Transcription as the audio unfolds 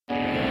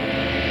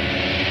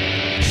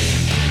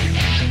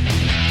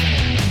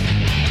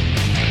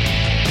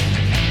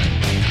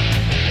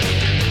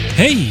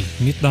Hej,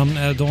 mitt namn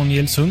är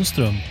Daniel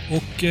Sundström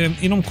och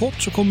inom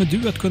kort så kommer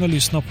du att kunna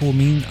lyssna på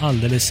min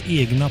alldeles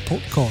egna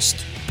podcast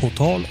På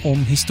tal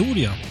om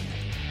historia.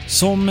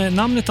 Som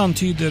namnet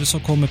antyder så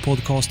kommer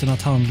podcasten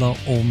att handla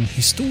om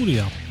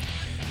historia.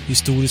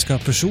 Historiska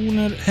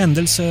personer,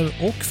 händelser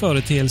och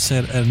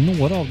företeelser är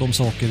några av de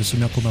saker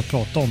som jag kommer att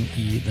prata om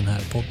i den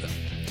här podden.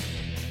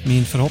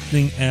 Min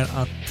förhoppning är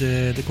att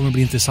det kommer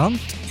bli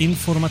intressant,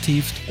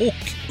 informativt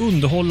och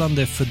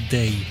underhållande för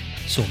dig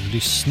som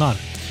lyssnar.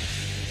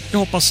 Jag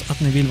hoppas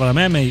att ni vill vara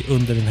med mig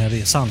under den här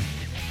resan.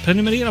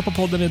 Prenumerera på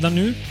podden redan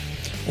nu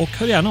och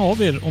hör gärna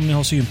av er om ni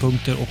har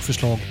synpunkter och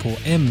förslag på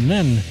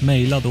ämnen.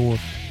 Maila då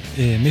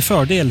med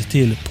fördel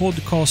till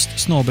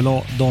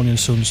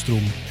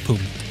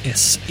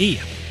podcast@danielsundstrom.se.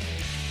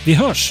 Vi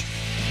hörs!